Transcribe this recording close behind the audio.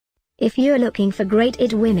If you're looking for great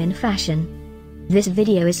it women fashion, this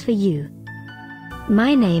video is for you.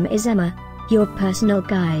 My name is Emma, your personal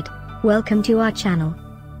guide. Welcome to our channel.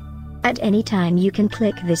 At any time you can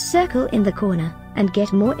click this circle in the corner, and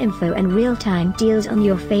get more info and real-time deals on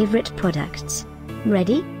your favorite products.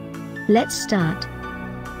 Ready? Let's start.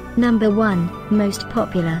 Number 1, Most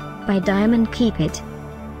Popular, by Diamond Keep It.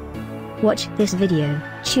 Watch this video,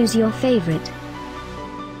 choose your favorite.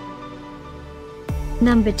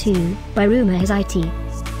 Number 2, by Rumor Has IT.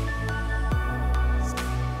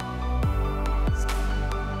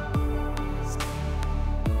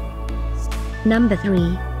 Number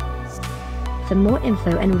 3. For more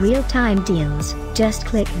info and real-time deals, just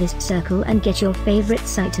click this circle and get your favorite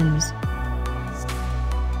items.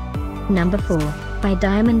 Number 4, by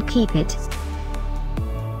Diamond Keep It.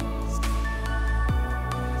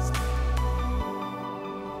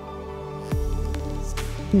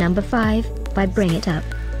 Number 5, by Bring It Up.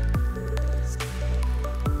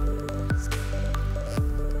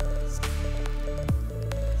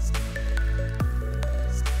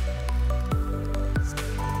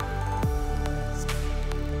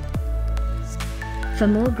 For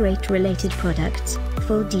more great related products,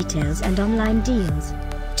 full details and online deals,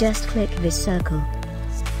 just click this circle.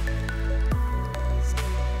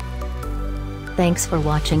 Thanks for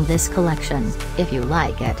watching this collection. If you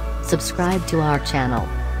like it, subscribe to our channel.